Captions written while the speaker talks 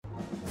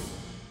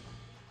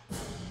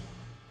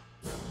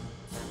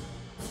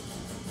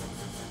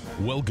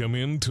Welcome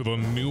into the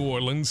New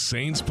Orleans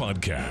Saints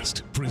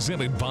podcast,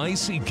 presented by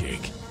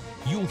SeatGeek.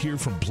 You'll hear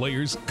from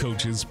players,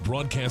 coaches,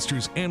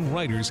 broadcasters, and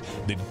writers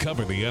that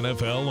cover the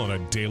NFL on a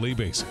daily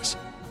basis.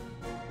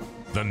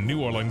 The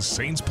New Orleans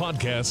Saints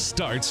podcast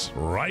starts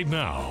right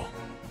now.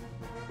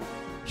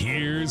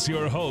 Here's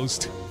your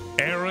host,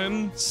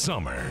 Aaron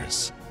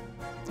Summers.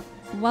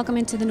 Welcome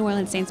into the New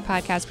Orleans Saints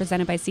podcast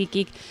presented by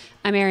SeatGeek.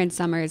 I'm Aaron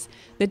Summers.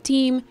 The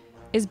team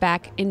is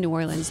back in New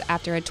Orleans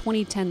after a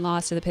 2010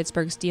 loss to the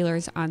Pittsburgh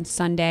Steelers on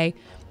Sunday.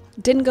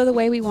 Didn't go the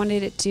way we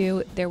wanted it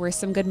to. There were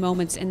some good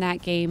moments in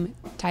that game.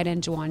 Tight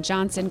end Juwan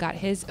Johnson got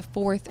his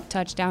fourth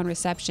touchdown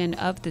reception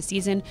of the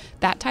season.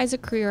 That ties a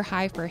career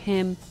high for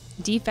him.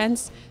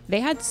 Defense,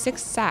 they had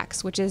 6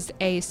 sacks, which is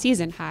a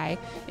season high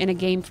in a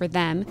game for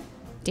them.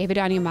 David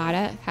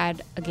Onyemata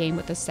had a game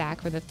with a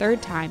sack for the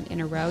third time in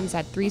a row. He's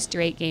had 3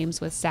 straight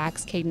games with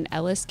sacks. Caden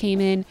Ellis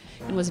came in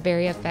and was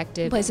very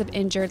effective. In place of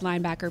injured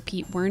linebacker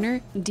Pete Werner,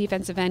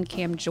 defensive end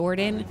Cam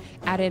Jordan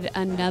added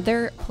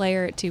another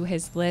player to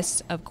his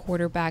list of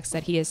quarterbacks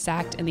that he has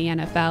sacked in the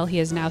NFL. He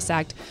has now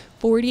sacked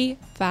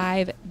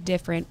 45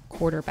 different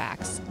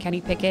quarterbacks.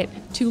 Kenny Pickett,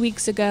 2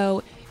 weeks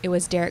ago, it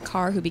was Derek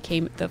Carr who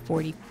became the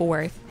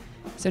 44th.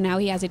 So now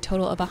he has a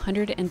total of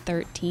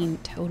 113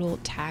 total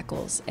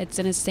tackles. It's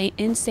an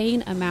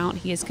insane amount.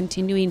 He is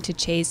continuing to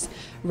chase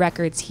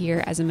records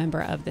here as a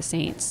member of the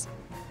Saints.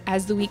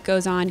 As the week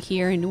goes on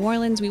here in New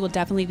Orleans, we will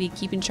definitely be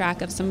keeping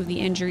track of some of the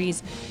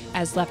injuries,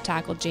 as left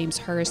tackle James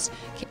Hurst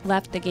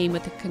left the game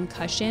with a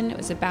concussion. It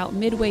was about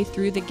midway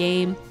through the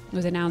game. It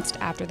was announced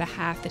after the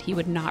half that he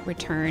would not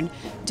return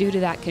due to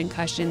that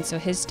concussion, so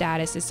his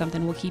status is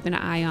something we'll keep an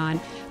eye on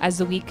as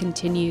the week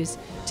continues.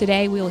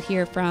 Today we'll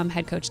hear from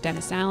head coach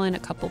Dennis Allen, a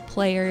couple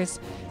players,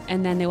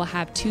 and then they will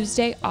have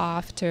Tuesday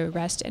off to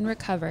rest and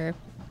recover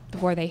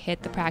before they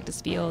hit the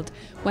practice field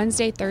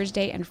Wednesday,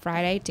 Thursday, and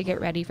Friday to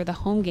get ready for the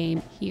home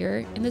game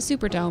here in the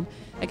Superdome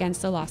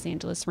against the Los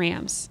Angeles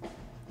Rams.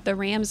 The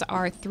Rams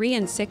are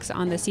 3-6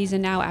 on the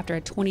season now after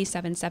a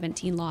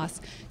 27-17 loss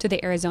to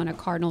the Arizona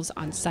Cardinals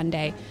on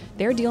Sunday.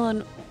 They're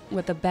dealing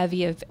with a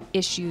bevy of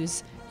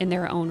issues in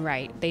their own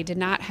right. They did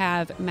not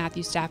have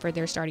Matthew Stafford,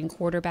 their starting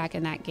quarterback,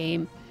 in that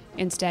game.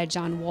 Instead,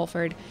 John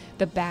Wolford,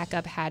 the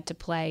backup, had to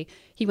play.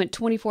 He went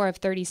 24 of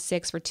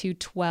 36 for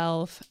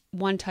 212,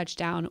 1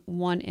 touchdown,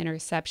 1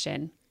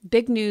 interception.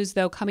 Big news,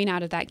 though, coming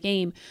out of that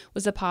game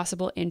was a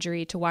possible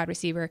injury to wide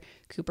receiver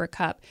Cooper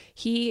Kupp.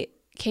 He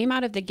came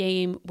out of the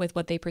game with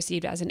what they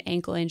perceived as an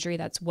ankle injury.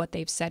 That's what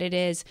they've said it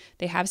is.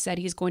 They have said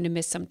he's going to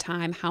miss some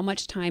time. How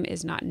much time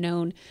is not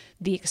known.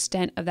 The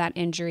extent of that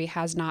injury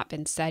has not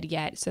been said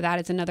yet. So that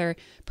is another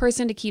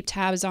person to keep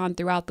tabs on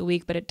throughout the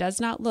week, but it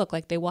does not look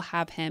like they will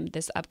have him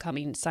this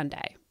upcoming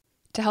Sunday.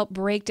 To help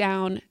break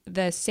down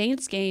the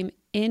Saints game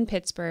in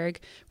Pittsburgh,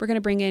 we're going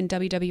to bring in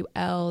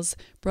WWL's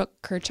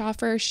Brooke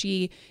Kirchhofer.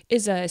 She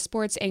is a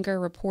sports anchor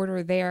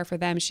reporter there for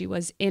them. She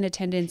was in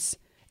attendance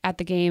at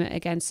the game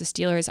against the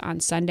Steelers on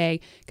Sunday.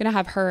 Going to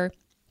have her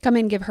come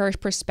in and give her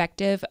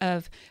perspective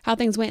of how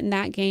things went in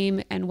that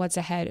game and what's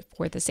ahead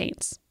for the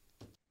Saints.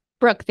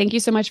 Brooke, thank you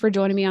so much for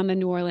joining me on the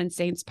New Orleans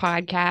Saints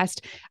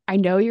podcast. I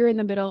know you're in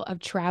the middle of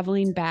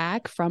traveling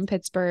back from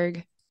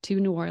Pittsburgh to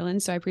New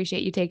Orleans, so I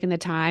appreciate you taking the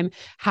time.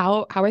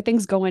 How are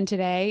things going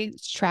today?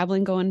 Is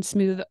traveling going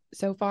smooth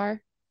so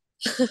far?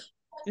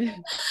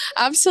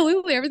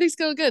 Absolutely. Everything's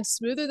going good.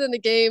 Smoother than the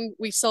game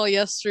we saw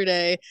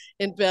yesterday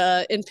in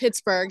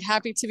Pittsburgh.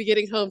 Happy to be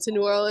getting home to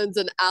New Orleans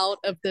and out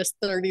of this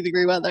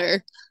 30-degree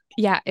weather.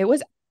 Yeah, it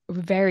was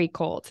very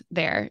cold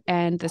there.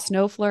 And the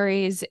snow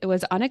flurries, it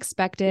was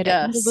unexpected.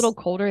 Yes. It was a little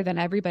colder than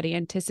everybody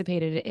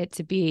anticipated it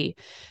to be.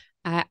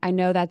 I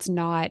know that's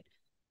not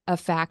a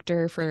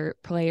factor for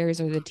players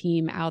or the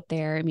team out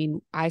there. I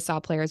mean, I saw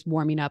players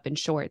warming up in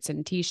shorts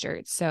and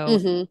t-shirts.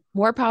 So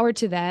more power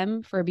to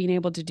them for being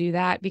able to do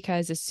that,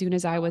 because as soon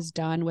as I was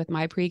done with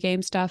my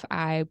pregame stuff,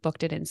 I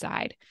booked it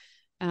inside.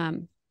 I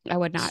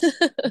would not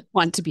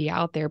want to be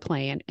out there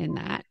playing in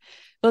that.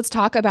 Let's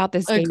talk about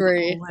this game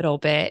a little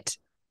bit.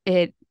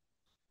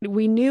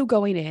 We knew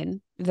going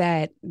in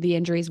that the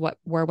injuries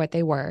were what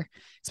they were,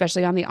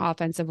 especially on the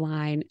offensive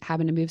line,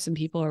 having to move some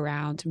people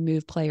around to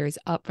move players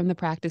up from the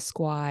practice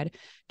squad.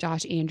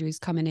 Josh Andrews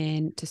coming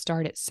in to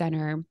start at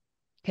center,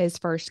 his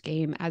first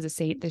game as a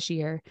Saint this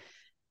year.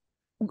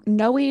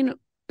 Knowing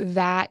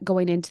that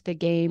going into the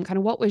game, kind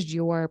of what was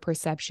your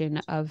perception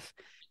of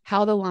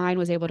how the line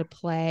was able to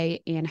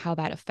play and how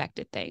that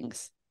affected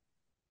things?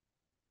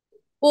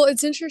 Well,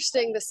 it's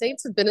interesting. The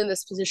Saints have been in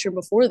this position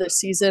before this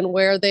season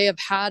where they have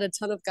had a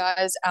ton of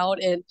guys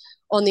out and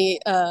on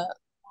the,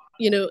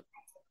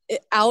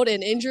 out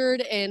and injured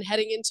and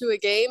heading into a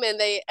game, and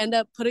they end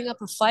up putting up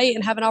a fight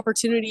and have an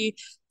opportunity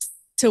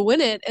to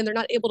win it, and they're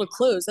not able to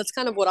close. That's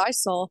kind of what I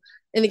saw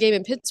in the game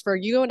in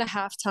Pittsburgh. You go into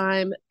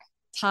halftime,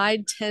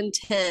 tied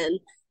 10-10,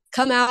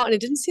 come out, and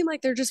it didn't seem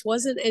like there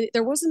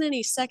wasn't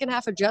any second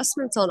half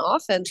adjustments on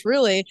offense,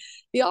 really.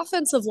 The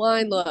offensive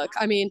line, look,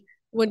 I mean,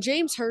 when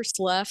James Hurst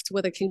left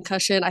with a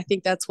concussion, I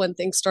think that's when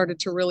things started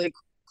to really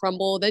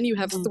crumble. Then you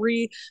have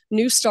three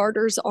new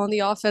starters on the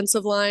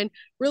offensive line,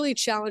 really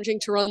challenging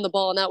to run the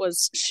ball. And that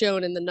was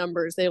shown in the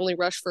numbers. They only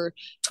rushed for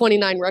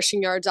 29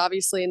 rushing yards,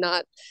 obviously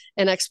not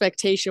an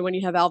expectation when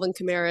you have Alvin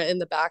Kamara in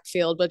the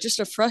backfield, but just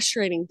a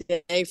frustrating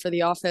day for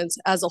the offense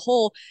as a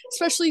whole,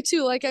 especially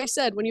too, like I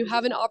said, when you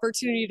have an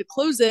opportunity to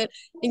close it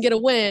and get a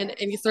win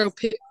and you throw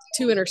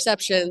two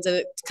interceptions and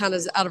it kind of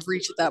is out of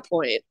reach at that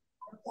point.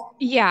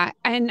 Yeah.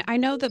 And I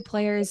know the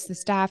players, the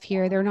staff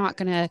here, they're not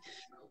going to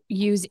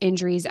use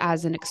injuries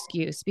as an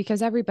excuse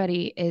because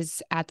everybody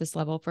is at this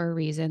level for a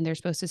reason. They're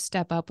supposed to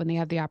step up when they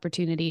have the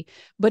opportunity,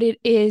 but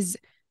it's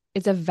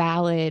a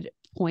valid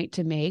point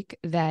to make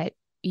that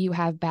you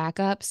have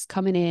backups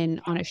coming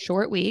in on a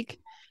short week.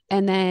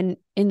 And then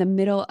in the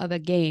middle of a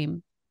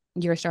game,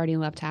 your starting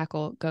left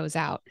tackle goes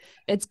out.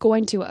 It's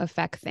going to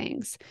affect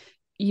things.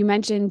 You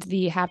mentioned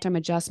the halftime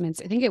adjustments.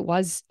 I think it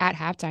was at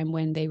halftime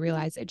when they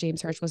realized that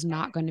James Hurst was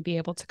not going to be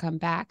able to come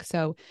back.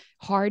 So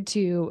hard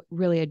to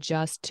really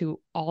adjust to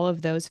all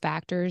of those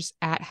factors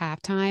at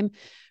halftime.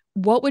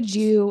 What would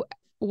you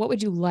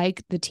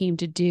like the team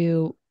to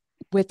do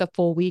with a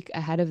full week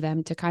ahead of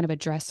them to kind of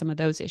address some of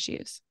those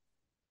issues?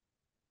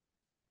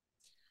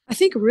 I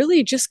think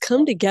really just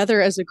come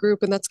together as a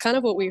group. And that's kind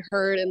of what we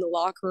heard in the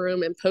locker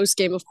room and post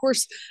game. Of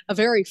course, a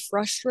very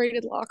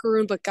frustrated locker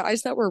room, but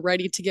guys that were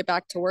ready to get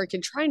back to work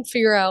and try and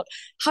figure out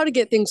how to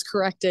get things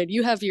corrected.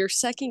 You have your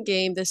second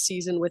game this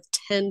season with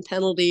 10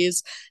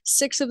 penalties.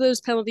 6 of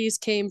those penalties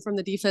came from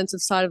the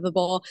defensive side of the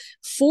ball. All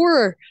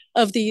four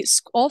of the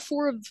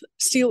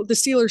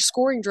Steelers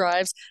scoring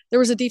drives, there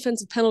was a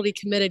defensive penalty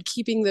committed,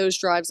 keeping those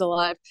drives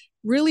alive.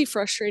 Really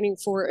frustrating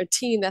for a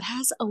team that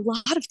has a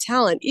lot of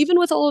talent. Even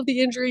with all of the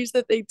injuries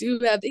that they do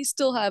have, they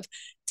still have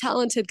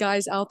talented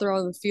guys out there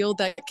on the field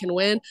that can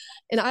win.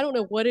 And I don't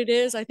know what it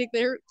is. I think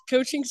their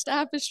coaching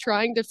staff is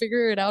trying to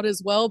figure it out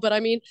as well. But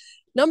I mean,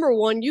 number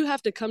one, you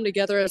have to come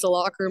together as a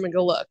locker room and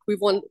go, look,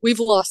 we've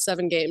lost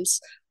 7 games.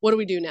 What do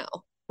we do now?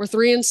 We're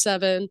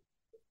 3-7.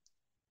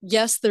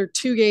 Yes, they're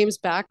 2 games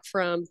back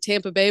from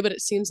Tampa Bay, but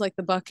it seems like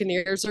the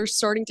Buccaneers are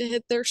starting to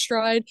hit their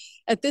stride.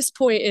 At this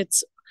point,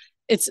 it's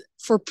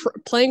for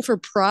playing for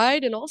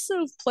pride and also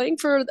playing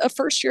for a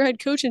first-year head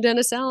coach in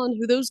Dennis Allen,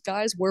 who those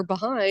guys were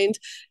behind,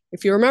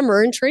 if you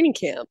remember, in training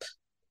camp.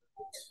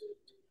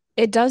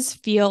 It does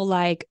feel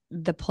like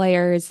the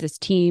players, this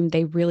team,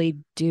 they really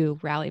do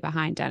rally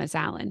behind Dennis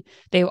Allen.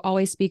 They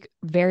always speak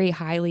very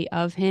highly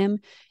of him.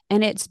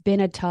 And it's been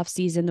a tough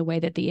season, the way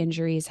that the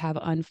injuries have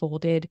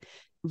unfolded,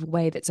 the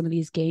way that some of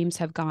these games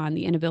have gone,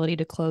 the inability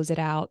to close it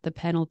out, the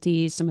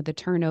penalties, some of the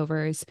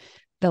turnovers,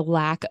 the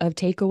lack of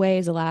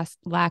takeaways, the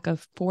lack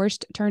of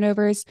forced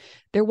turnovers.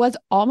 There was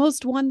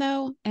almost one,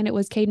 though, and it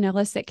was Kaden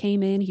Elliss that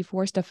came in. He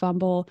forced a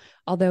fumble,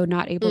 although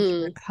not able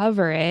to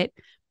recover it.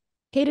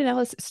 Kaden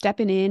Elliss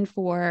stepping in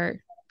for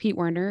Pete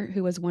Werner,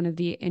 who was one of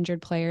the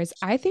injured players.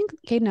 I think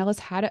Kaden Elliss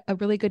had a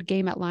really good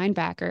game at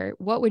linebacker.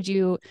 What would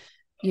you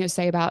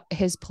say about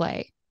his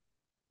play?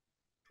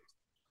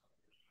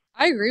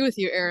 I agree with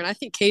you, Aaron. I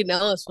think Kaden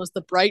Elliss was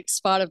the bright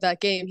spot of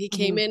that game. He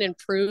came in and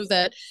proved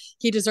that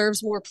he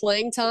deserves more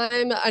playing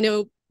time. I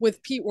know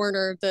with Pete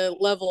Werner, the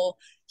level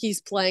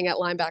he's playing at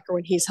linebacker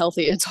when he's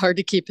healthy, it's hard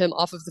to keep him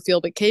off of the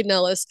field. But Kaden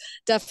Elliss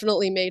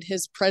definitely made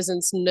his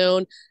presence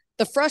known.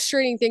 The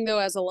frustrating thing, though,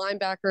 as a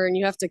linebacker, and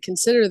you have to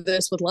consider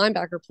this with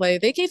linebacker play,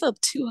 they gave up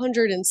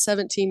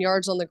 217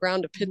 yards on the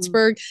ground to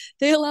Pittsburgh.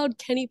 They allowed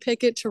Kenny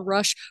Pickett to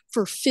rush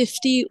for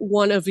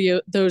 51 of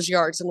those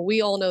yards. And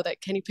we all know that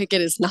Kenny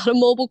Pickett is not a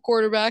mobile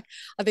quarterback.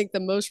 I think the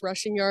most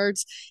rushing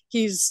yards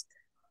he's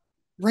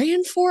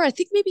ran for, I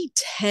think maybe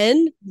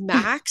 10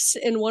 max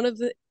in one of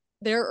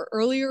their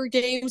earlier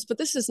games, but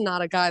this is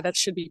not a guy that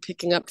should be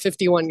picking up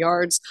 51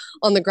 yards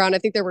on the ground. I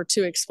think there were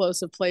 2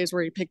 explosive plays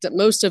where he picked up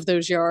most of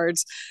those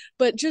yards,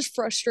 but just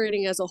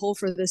frustrating as a whole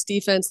for this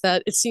defense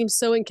that it seems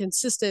so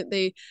inconsistent.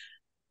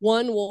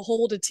 One will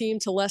hold a team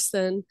to less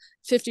than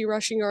 50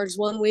 rushing yards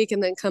one week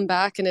and then come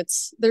back, and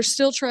they're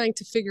still trying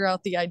to figure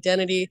out the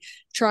identity,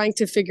 trying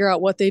to figure out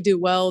what they do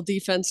well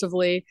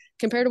defensively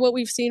compared to what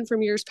we've seen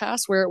from years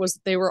past, where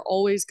they were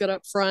always good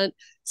up front,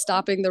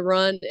 stopping the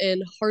run,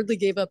 and hardly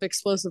gave up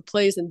explosive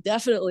plays, and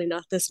definitely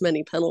not this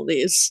many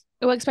penalties.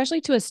 Well, especially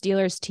to a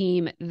Steelers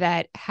team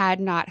that had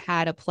not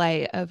had a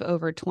play of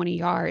over 20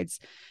 yards.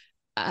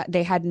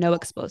 They had no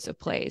explosive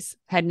plays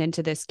heading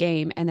into this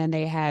game. And then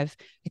they have,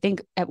 I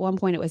think at one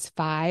point it was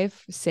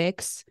 5,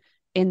 6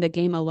 in the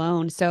game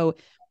alone. So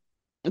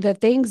the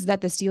things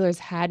that the Steelers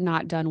had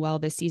not done well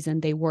this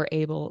season, they were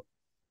able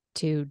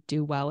to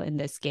do well in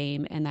this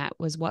game. And that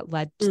was what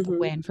led to the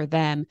win for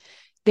them.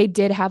 They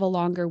did have a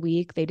longer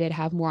week. They did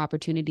have more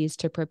opportunities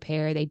to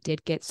prepare. They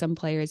did get some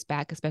players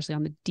back, especially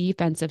on the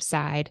defensive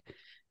side.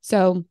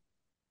 So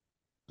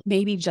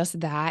maybe just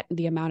that,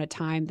 the amount of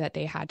time that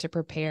they had to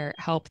prepare,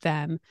 helped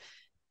them.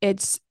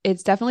 It's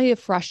definitely a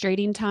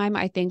frustrating time,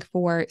 I think,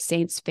 for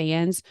Saints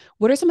fans.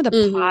 What are some of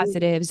the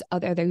positives?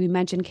 Other than we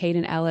mentioned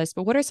Kaden Elliss,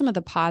 but what are some of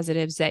the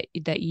positives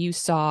that you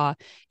saw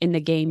in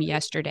the game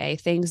yesterday?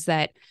 Things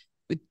that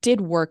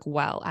did work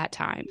well at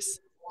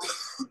times.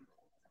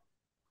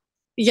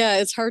 Yeah,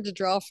 it's hard to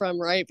draw from,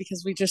 right?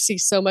 Because we just see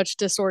so much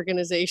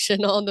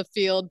disorganization on the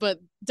field, but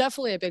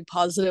definitely a big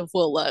positive.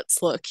 Will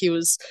Lutz, look, he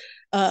was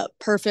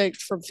perfect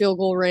from field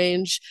goal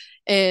range,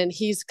 and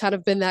he's kind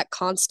of been that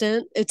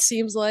constant, it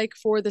seems like,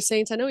 for the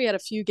Saints. I know he had a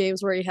few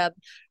games where he had,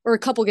 or a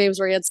couple games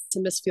where he had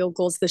some missed field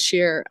goals this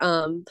year.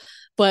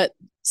 But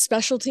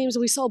special teams,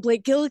 we saw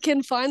Blake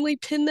Gillikin finally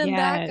pin them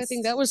back. I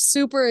think Yes. that was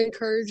super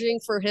encouraging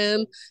for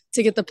him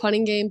to get the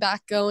punting game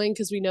back going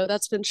because we know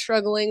that's been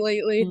struggling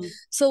lately. Mm.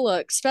 So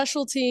look,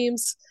 special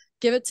teams,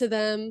 give it to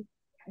them.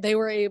 They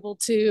were able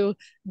to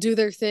do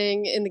their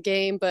thing in the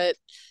game, but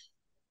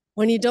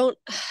when you don't,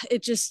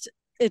 it just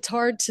it's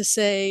hard to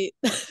say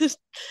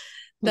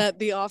that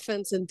the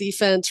offense and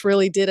defense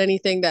really did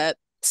anything that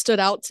stood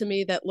out to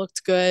me that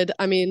looked good.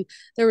 I mean,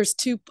 there was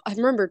I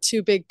remember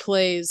two big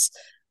plays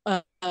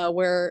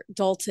where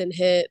Dalton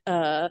hit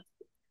I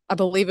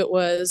believe it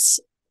was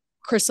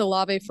Chris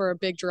Olave for a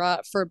big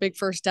drop for a big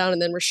first down,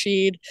 and then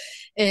Rashid.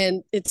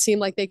 And it seemed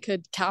like they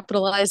could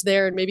capitalize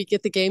there and maybe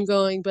get the game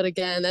going. But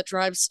again, that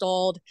drive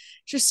stalled.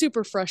 Just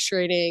super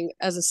frustrating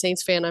as a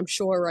Saints fan, I'm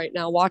sure, right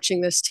now watching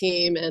this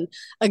team. And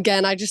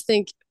again, I just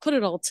think put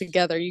it all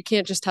together. You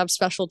can't just have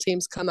special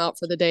teams come out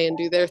for the day and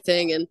do their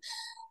thing and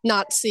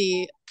not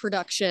see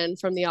production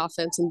from the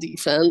offense and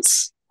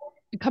defense.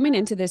 Coming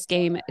into this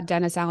game,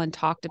 Dennis Allen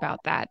talked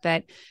about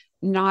that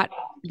not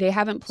they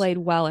haven't played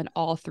well in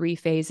all three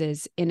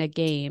phases in a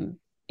game.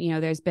 You know,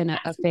 there's been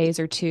a phase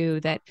or two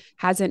that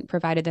hasn't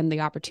provided them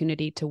the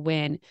opportunity to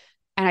win.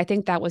 And I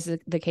think that was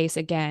the case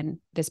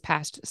again this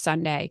past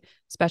Sunday.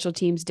 Special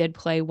teams did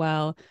play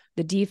well.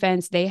 The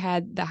defense, they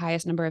had the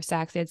highest number of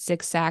sacks. They had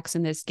 6 sacks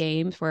in this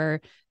game for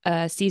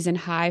a season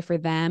high for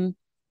them.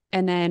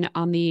 And then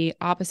on the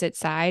opposite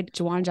side,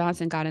 Juwan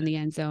Johnson got in the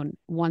end zone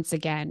once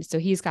again. So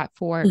he's got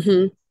 4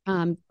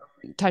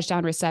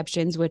 touchdown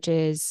receptions, which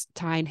is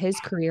tying his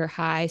career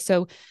high.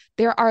 So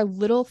there are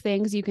little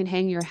things you can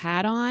hang your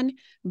hat on,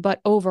 but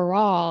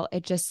overall,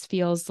 it just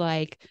feels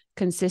like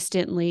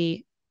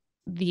consistently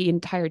the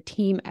entire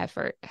team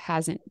effort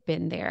hasn't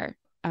been there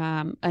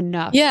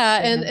enough.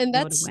 Yeah, For them to and be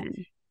able to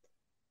win.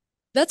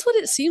 that's what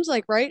it seems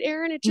like, right,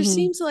 Aaron? It just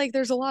seems like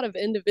there's a lot of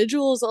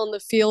individuals on the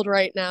field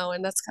right now,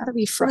 and that's got to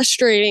be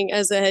frustrating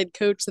as a head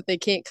coach that they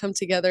can't come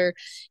together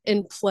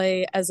and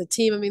play as a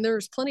team. I mean, there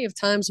was plenty of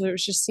times where it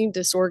just seemed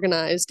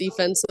disorganized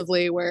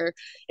defensively, where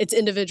it's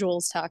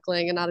individuals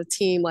tackling and not a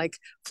team like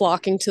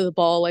flocking to the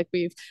ball like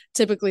we've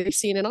typically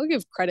seen. And I'll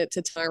give credit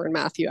to Tyrann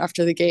Mathieu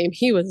after the game.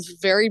 He was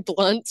very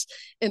blunt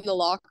in the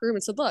locker room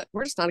and said, "Look,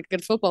 we're just not a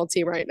good football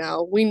team right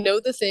now. We know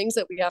the things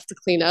that we have to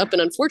clean up,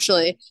 and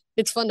unfortunately,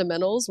 it's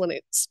fundamentals when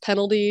it's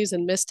penalties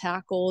and missed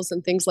tackles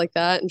and things like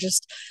that, and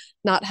just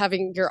not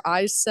having your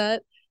eyes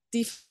set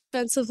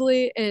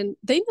defensively. And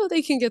they know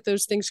they can get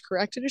those things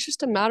corrected. It's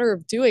just a matter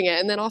of doing it.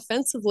 And then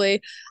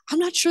offensively, I'm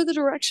not sure the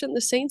direction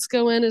the Saints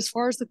go in as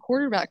far as the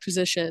quarterback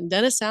position.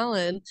 Dennis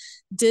Allen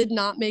did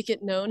not make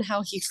it known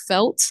how he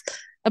felt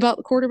about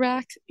the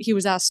quarterback. He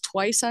was asked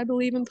twice, I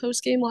believe, in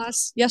post game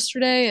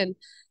yesterday, and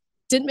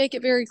didn't make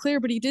it very clear,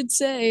 but he did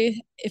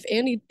say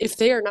if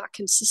they are not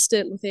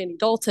consistent with Andy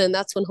Dalton,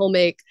 that's when he'll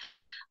make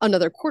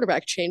another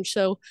quarterback change.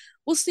 So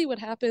we'll see what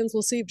happens.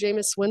 We'll see if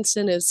Jameis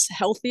Winston is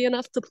healthy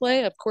enough to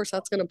play. Of course,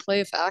 that's going to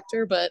play a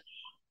factor, but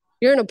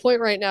you're in a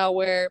point right now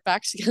where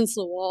backs against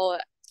the wall,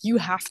 you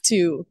have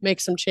to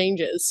make some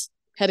changes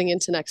heading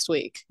into next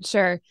week.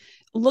 Sure.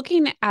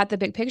 Looking at the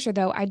big picture,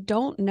 though, I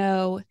don't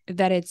know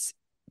that it's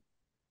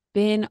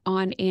been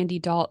on Andy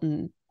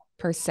Dalton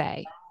per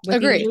se.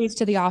 With the injuries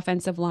to the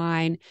offensive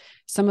line,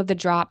 some of the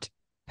dropped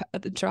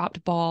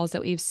balls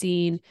that we've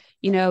seen,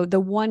 you know, the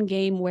one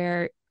game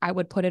where I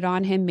would put it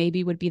on him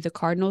maybe would be the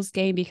Cardinals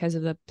game because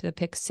of the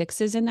pick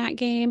sixes in that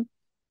game.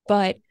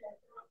 But,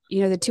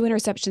 you know, the 2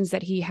 interceptions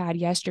that he had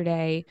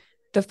yesterday,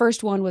 the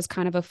first one was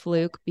kind of a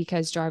fluke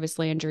because Jarvis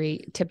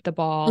Landry tipped the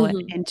ball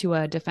into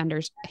a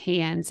defender's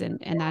hands. And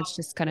that's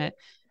just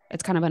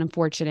it's kind of an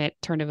unfortunate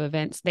turn of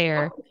events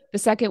there. The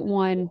second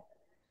one,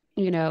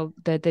 you know,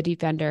 the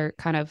defender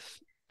kind of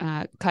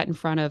cut in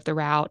front of the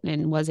route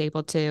and was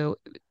able to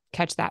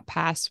catch that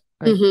pass,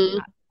 or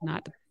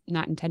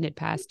not intended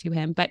pass to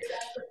him. But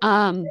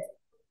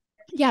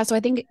yeah, so I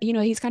think, you know,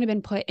 he's kind of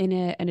been put in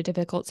a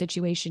difficult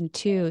situation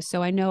too.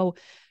 So I know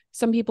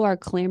some people are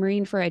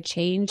clamoring for a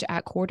change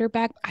at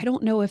quarterback. I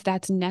don't know if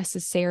that's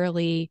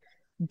necessarily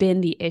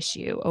been the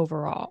issue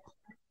overall.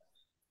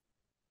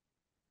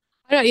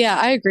 Yeah,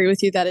 I agree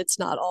with you that it's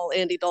not all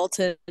Andy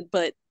Dalton,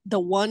 but the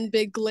one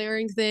big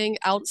glaring thing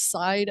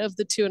outside of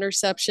the 2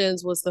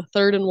 interceptions was the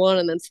 3rd and 1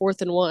 and then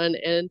 4th and 1,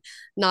 and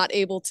not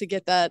able to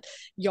get that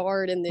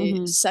yard in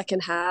the second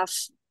half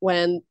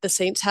when the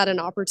Saints had an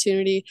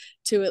opportunity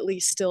to at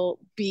least still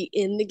be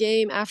in the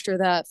game. After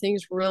that,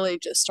 things really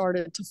just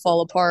started to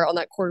fall apart on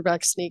that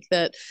quarterback sneak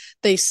that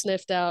they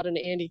sniffed out, and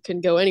Andy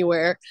couldn't go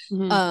anywhere.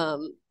 I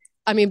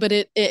mean, but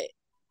it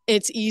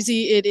is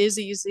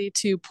easy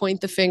to point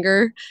the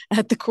finger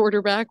at the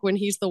quarterback when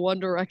he's the one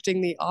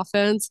directing the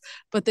offense,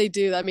 but they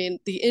do. I mean,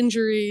 the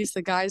injuries,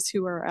 the guys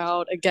who are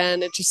out,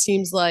 again, it just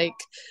seems like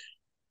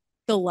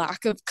the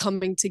lack of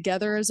coming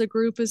together as a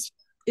group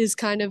is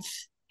kind of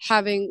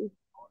having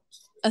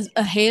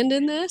a hand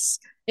in this.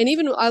 And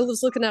even I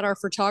was looking at our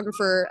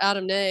photographer,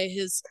 Adam Nay,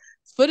 his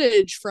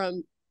footage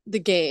from the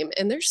game,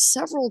 and there's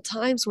several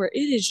times where it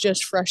is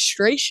just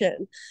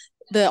frustration.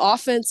 The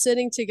offense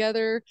sitting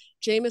together,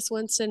 Jameis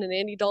Winston and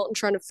Andy Dalton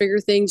trying to figure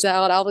things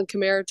out, Alvin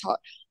Kamara,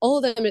 all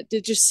of them, it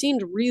just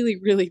seemed really,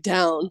 really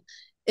down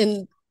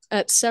in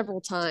at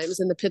several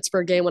times in the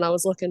Pittsburgh game when I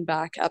was looking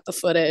back at the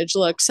footage.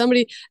 Look,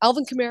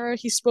 Alvin Kamara,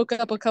 he spoke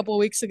up a couple of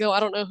weeks ago. I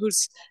don't know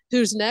who's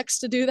next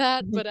to do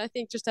that, but I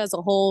think just as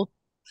a whole,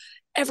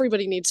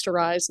 everybody needs to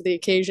rise to the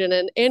occasion.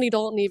 And Andy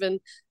Dalton even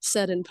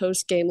said in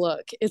post game,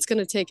 look, it's going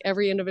to take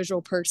every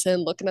individual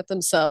person looking at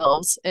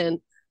themselves and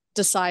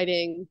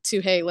deciding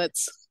to, hey,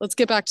 let's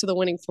get back to the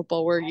winning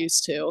football we're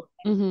used to.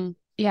 Mm-hmm.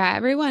 Yeah,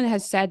 everyone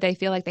has said they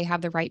feel like they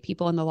have the right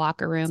people in the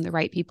locker room, the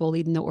right people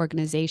leading the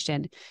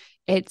organization.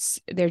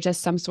 There's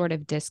just some sort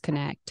of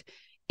disconnect.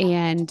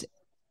 And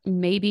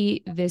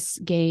maybe this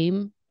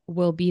game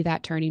will be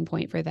that turning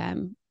point for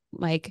them.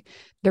 Like,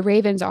 the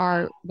Ravens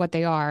are what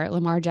they are.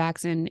 Lamar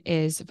Jackson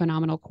is a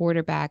phenomenal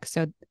quarterback.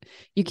 So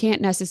you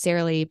can't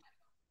necessarily,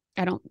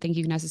 I don't think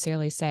you can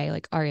necessarily say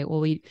like, all right,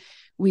 well,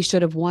 we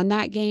should have won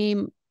that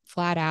game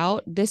flat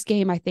out. This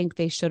game, I think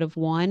they should have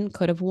won,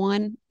 could have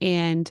won.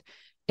 And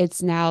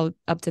it's now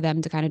up to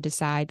them to kind of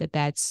decide that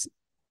that's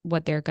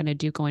what they're going to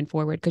do going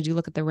forward. Because you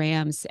look at the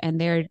Rams and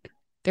they're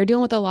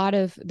dealing with a lot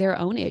of their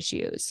own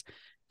issues.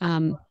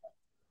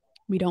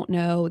 We don't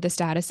know the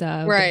status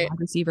of the wide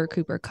receiver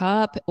Cooper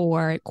Kupp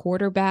or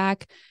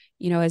quarterback,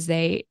 as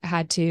they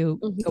had to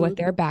go with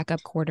their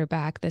backup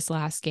quarterback this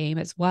last game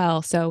as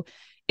well. So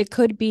it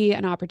could be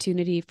an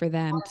opportunity for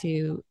them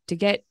to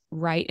get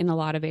right in a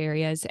lot of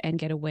areas and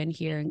get a win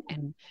here.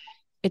 And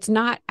it's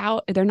not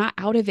out. They're not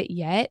out of it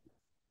yet.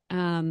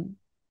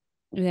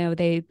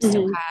 They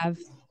still have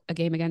a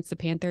game against the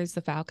Panthers,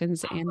 the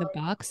Falcons, and the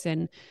Bucs,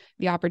 and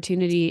the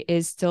opportunity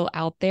is still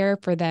out there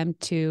for them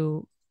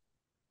to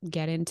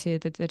get into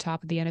the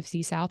top of the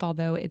NFC South,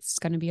 although it's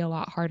going to be a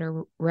lot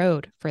harder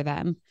road for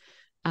them.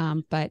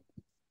 But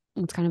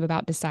it's kind of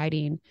about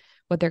deciding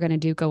what they're going to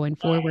do going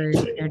forward.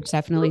 There's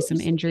definitely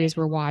some injuries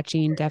we're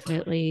watching.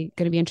 Definitely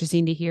going to be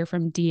interesting to hear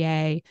from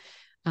DA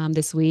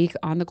this week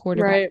on the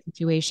quarterback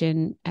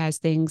situation as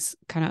things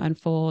kind of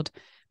unfold.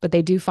 But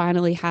they do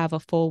finally have a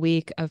full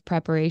week of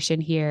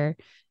preparation here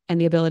and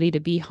the ability to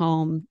be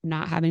home,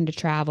 not having to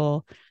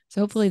travel.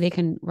 So hopefully they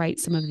can right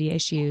some of the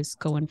issues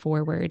going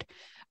forward.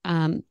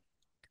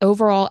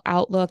 Overall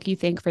outlook, you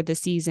think, for the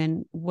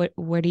season, what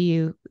are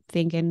you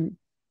thinking?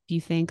 Do you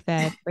think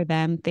that for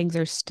them, things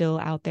are still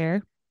out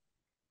there?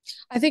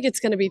 I think it's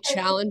going to be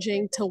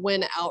challenging to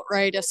win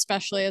outright,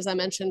 especially as I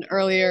mentioned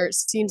earlier. It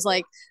seems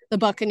like the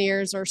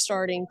Buccaneers are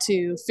starting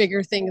to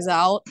figure things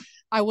out.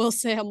 I will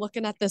say I'm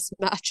looking at this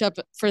matchup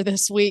for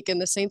this week,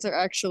 and the Saints are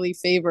actually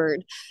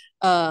favored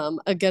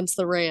against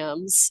the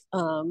Rams.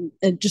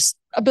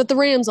 But the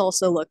Rams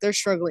also, look, they're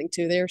struggling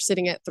too. They're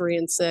sitting at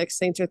 3-6.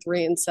 Saints are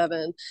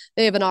 3-7.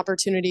 They have an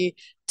opportunity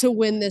to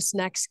win this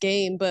next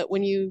game. But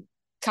when you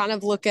kind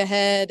of look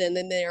ahead and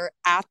then they're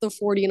at the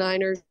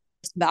 49ers,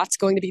 that's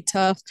going to be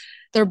tough.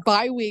 Their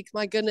bye week,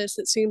 my goodness,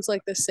 it seems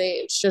like the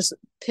Saints just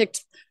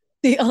picked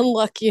the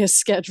unluckiest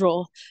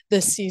schedule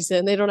this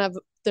season. They don't have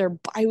their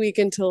bye week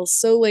until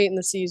so late in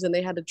the season.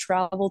 They had to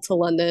travel to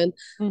London.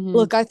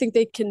 Look, I think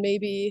they can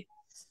maybe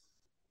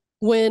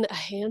win a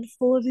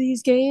handful of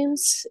these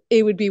games.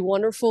 It would be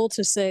wonderful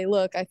to say,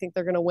 look, I think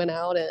they're going to win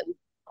out, and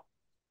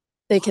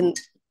they can,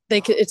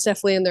 it's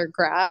definitely in their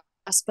grasp.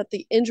 But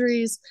the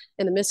injuries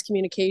and the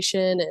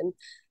miscommunication and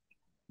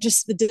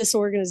just the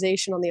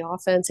disorganization on the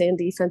offense and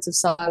defensive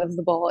side of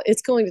the ball,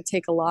 it's going to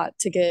take a lot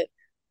to get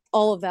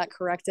all of that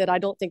corrected. I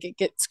don't think it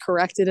gets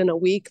corrected in a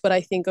week, but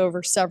I think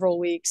over several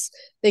weeks,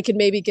 they could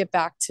maybe get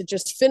back to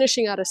just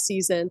finishing out a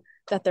season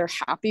that they're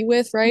happy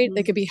with, right?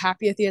 They could be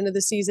happy at the end of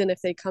the season if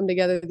they come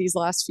together these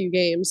last few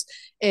games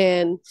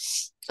and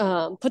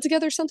put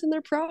together something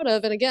they're proud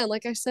of. And again,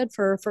 like I said,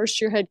 for a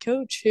first-year head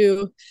coach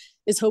who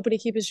is hoping to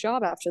keep his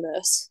job after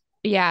this.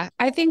 Yeah,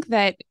 I think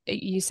that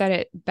you said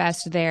it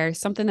best there,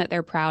 something that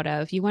they're proud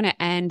of. You want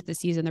to end the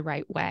season the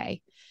right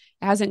way.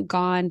 It hasn't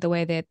gone the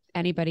way that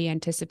anybody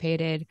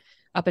anticipated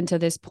up until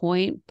this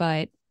point,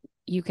 but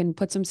you can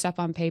put some stuff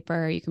on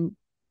paper, you can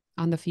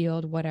on the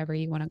field, whatever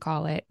you want to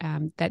call it,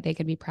 that they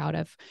can be proud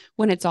of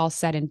when it's all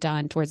said and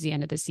done towards the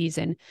end of the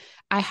season.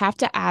 I have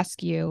to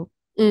ask you,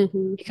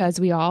 because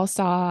we all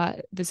saw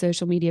the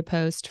social media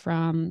post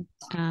from,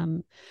 I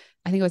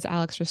think it was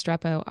Alex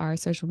Restrepo, our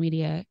social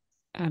media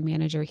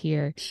manager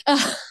here,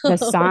 the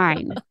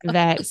sign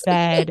that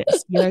said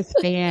Steelers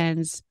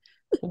fans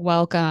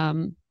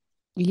welcome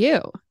you.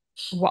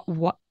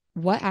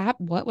 What app?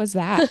 What was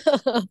that?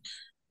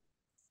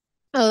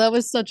 Oh, that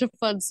was such a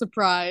fun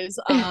surprise.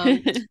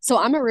 So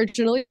I'm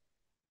originally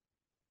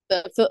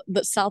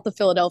the south of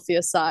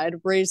Philadelphia side,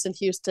 raised in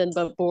Houston,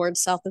 but born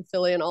south of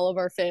Philly, and all of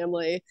our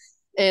family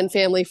and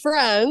family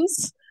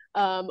friends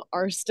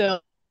are still in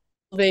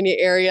the Pennsylvania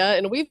area.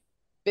 And we've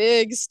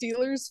big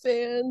Steelers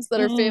fans that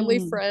are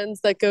family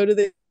friends that go to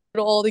the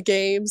to all the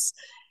games,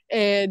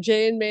 and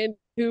Jay in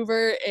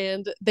Vancouver,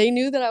 and they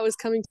knew that I was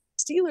coming to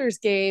the Steelers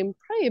game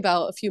probably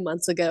about a few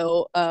months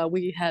ago.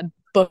 We had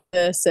booked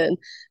this and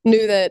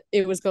knew that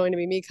it was going to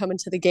be me coming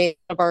to the game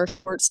of our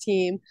sports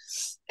team,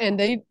 and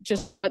they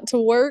just went to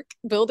work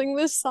building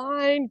this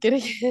sign,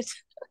 getting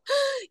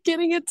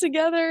it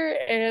together,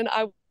 and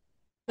I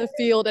the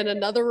field, and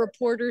another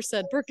reporter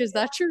said, "Brooke, is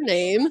that your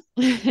name?"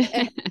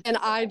 and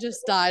I just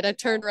died. I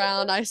turned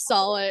around, I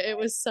saw it. It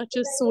was such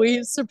a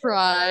sweet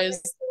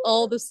surprise.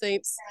 All the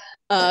Saints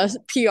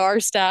PR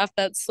staff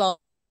that saw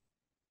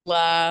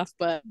laugh,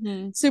 but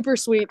super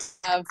sweet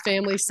to have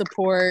family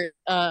support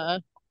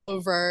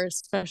over,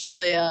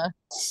 especially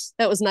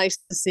that was nice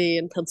to see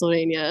in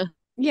Pennsylvania.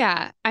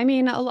 Yeah, I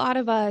mean, a lot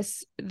of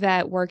us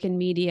that work in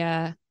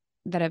media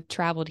that have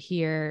traveled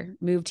here,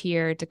 moved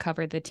here to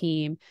cover the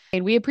team.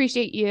 And we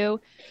appreciate you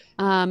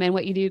and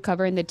what you do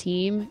covering the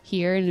team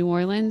here in New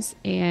Orleans.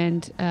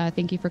 And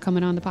thank you for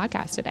coming on the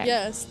podcast today.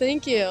 Yes,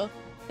 thank you.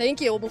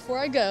 Thank you. Well, before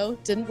I go,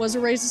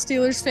 wasn't raised a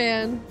Steelers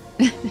fan.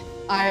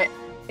 I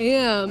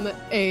am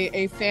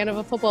a fan of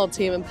a football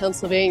team in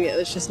Pennsylvania.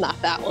 It's just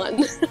not that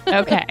one.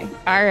 Okay.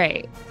 All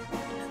right.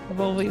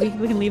 Well, we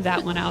can leave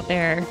that one out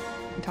there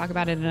and talk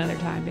about it another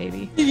time,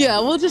 baby. Yeah,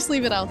 we'll just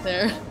leave it out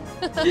there.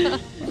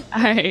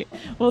 All right.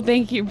 Well,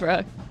 thank you,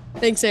 Brooke.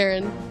 Thanks,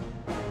 Aaron.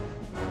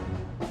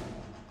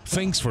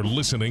 Thanks for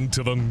listening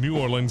to the New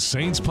Orleans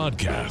Saints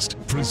podcast,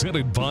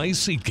 presented by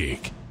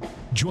SeatGeek.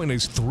 Join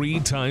us 3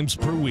 times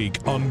per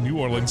week on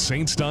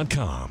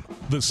NewOrleansSaints.com,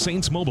 the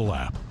Saints mobile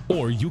app,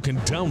 or you can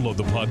download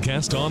the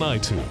podcast on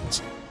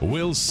iTunes.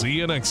 We'll see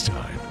you next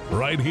time,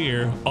 right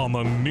here on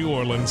the New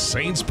Orleans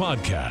Saints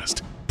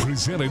podcast,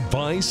 presented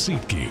by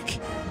SeatGeek.